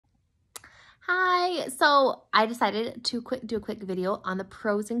Hi, so I decided to do a quick video on the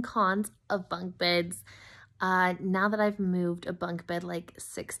pros and cons of bunk beds. Now that I've moved a bunk bed like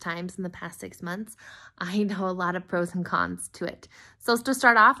 6 times in the past 6 months, I know a lot of pros and cons to it. So to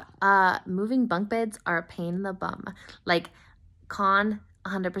start off, moving bunk beds are a pain in the bum. Like con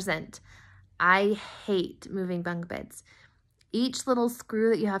 100%. I hate moving bunk beds. Each little screw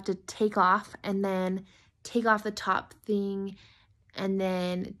that you have to take off and then take off the top thing and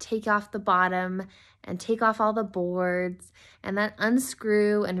then take off the bottom and take off all the boards and then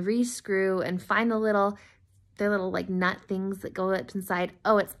unscrew and rescrew and find their little like nut things that go up inside.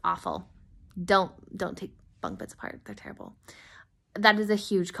 Oh, it's awful. Don't take bunk beds apart. They're terrible. That is a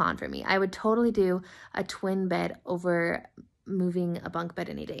huge con for me. I would totally do a twin bed over moving a bunk bed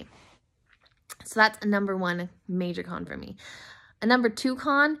any day. So that's a number one major con for me. A number two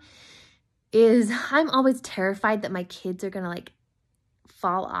con is I'm always terrified that my kids are gonna like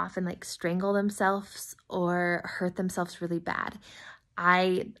fall off and like strangle themselves or hurt themselves really bad.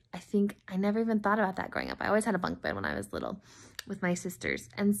 I think I never even thought about that growing up. I always had a bunk bed when I was little with my sisters.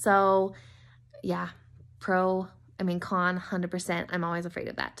 And so yeah, con 100%. I'm always afraid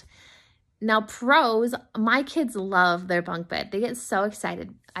of that. Now pros, my kids love their bunk bed. They get so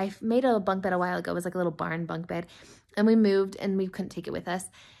excited. I made a bunk bed a while ago. It was like a little barn bunk bed and we moved and we couldn't take it with us.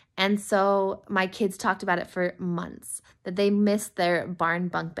 And so my kids talked about it for months, that they missed their barn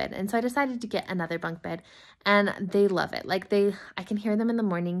bunk bed. And so I decided to get another bunk bed and they love it. Like I can hear them in the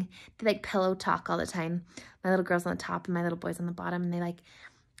morning. They like pillow talk all the time. My little girl's on the top and my little boy's on the bottom, and they like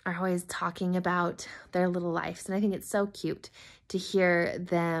are always talking about their little lives. And I think it's so cute to hear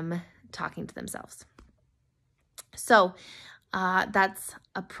them talking to themselves. So that's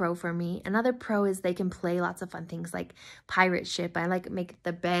a pro for me. Another pro is they can play lots of fun things like pirate ship. I like make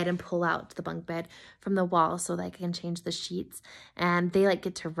the bed and pull out the bunk bed from the wall so that I can change the sheets, and they like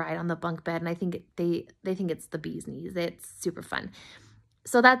get to ride on the bunk bed, and I think they think it's the bee's knees. It's super fun.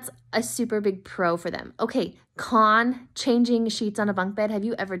 So that's a super big pro for them. Okay, con, changing sheets on a bunk bed. Have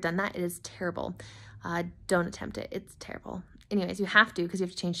you ever done that? It is terrible. Don't attempt it. It's terrible. Anyways, you have to because you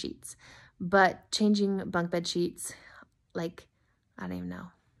have to change sheets. But changing bunk bed sheets, like, I don't even know.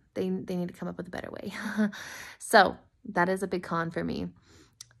 They need to come up with a better way. So that is a big con for me.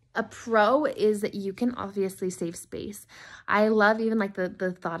 A pro is that you can obviously save space. I love even like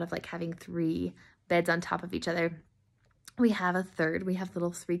the thought of like having 3 beds on top of each other. We have a third. We have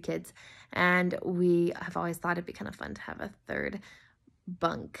little 3 kids, and we have always thought it'd be kind of fun to have a third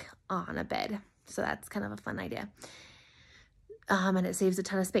bunk on a bed. So that's kind of a fun idea. And it saves a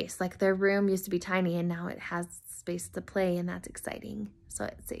ton of space. Like their room used to be tiny and now it has space to play, and that's exciting. So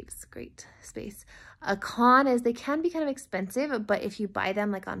it saves great space. A con is they can be kind of expensive, but if you buy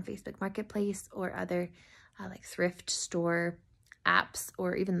them like on Facebook Marketplace or other like thrift store apps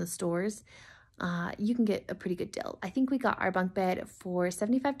or even the stores, you can get a pretty good deal. I think we got our bunk bed for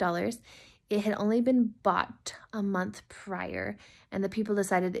 $75. It had only been bought a month prior, and the people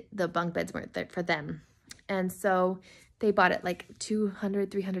decided the bunk beds weren't there for them. And so they bought it like $200,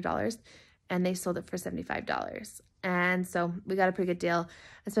 $300, and they sold it for $75. And so we got a pretty good deal,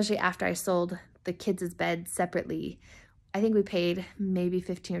 especially after I sold the kids' bed separately. I think we paid maybe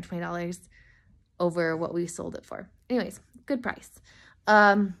 $15 or $20 over what we sold it for. Anyways, good price.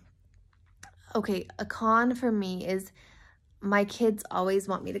 Okay, a con for me is my kids always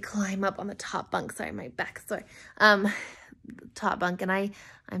want me to climb up on the top bunk. Sorry, my back's sore. Top bunk, and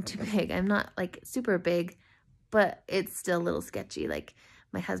I'm too big. I'm not like super big, but it's still a little sketchy. Like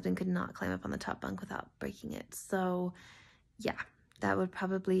my husband could not climb up on the top bunk without breaking it. So yeah, that would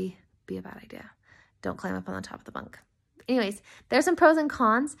probably be a bad idea. Don't climb up on the top of the bunk. Anyways, there's some pros and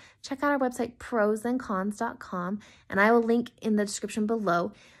cons. Check out our website, prosandcons.com, and I will link in the description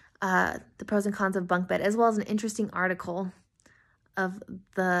below the pros and cons of bunk bed, as well as an interesting article of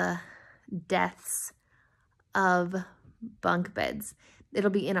the deaths of bunk beds. It'll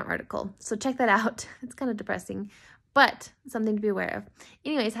be in our article. So check that out. It's kind of depressing, but something to be aware of.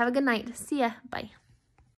 Anyways, have a good night. See ya. Bye.